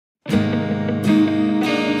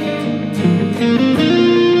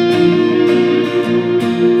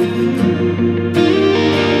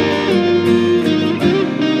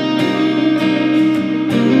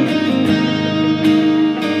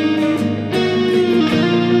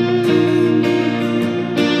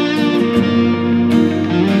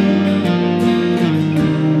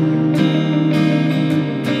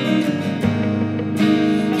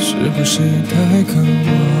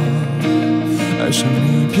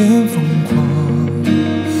变疯狂，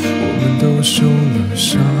我们都受了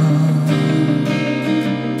伤。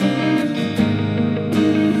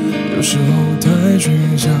有时候太倔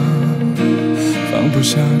强，放不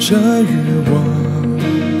下这欲望，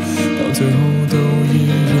到最后都一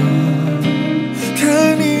样。看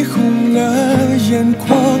你红了眼眶，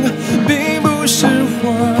并不是我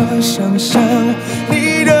想象，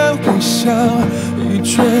你的微笑已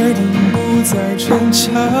决定不再逞强。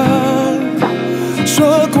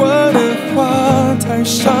说过的话太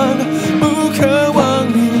伤，不渴望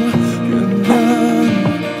你原谅，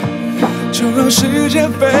就让时间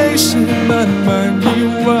飞逝，慢慢遗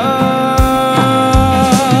忘。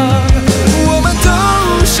我们都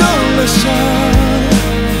受了伤，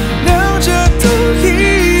两者都一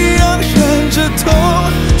样，忍着痛，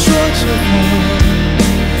说着谎，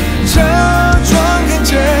假装很坚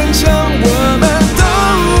强。我们都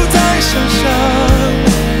在想象，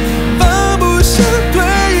放不下对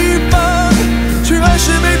方，却还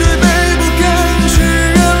是背对背不肯去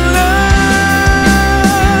原谅。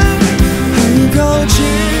很靠近，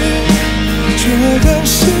却很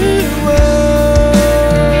失望。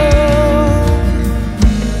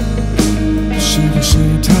是不是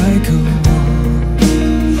太渴望，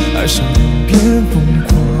爱上你变疯狂，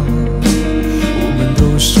我们都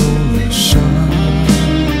受了伤。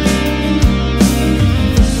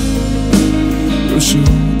有时候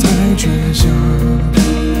太倔强，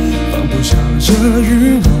放不下这欲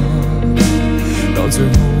望，到最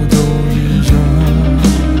后都一样。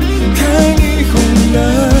看你红了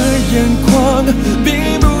眼眶，并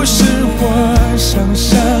不是我想象，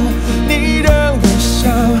你的微笑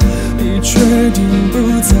已决定不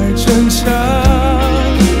再逞强。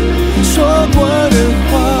说过的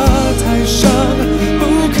话太伤，不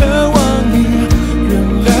渴望你原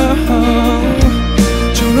谅，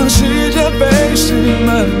就让时间飞逝，慢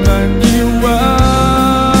慢遗忘。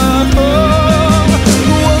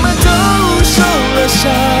我们都受了伤，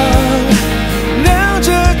两者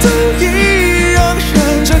都一样，忍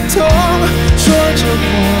着痛，说着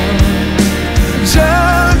谎，假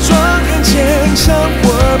装很坚强。我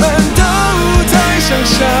们都在想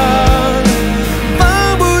象，放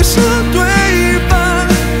不下对方，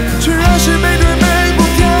却还是背对背不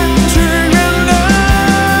肯去原谅。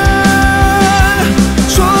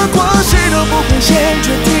说过谁都不会先决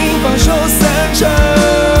定放手散场，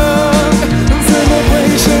怎么会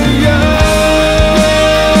这样？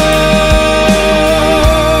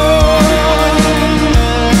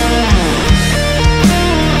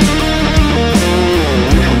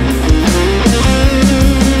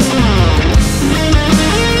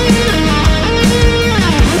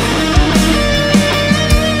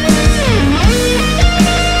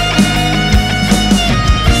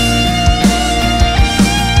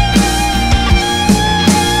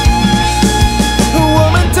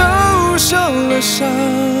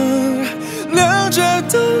两者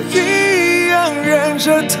都一样，忍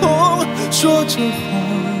着痛，说着谎，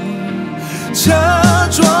假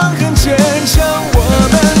装很坚强。我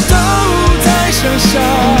们都在想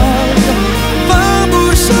象。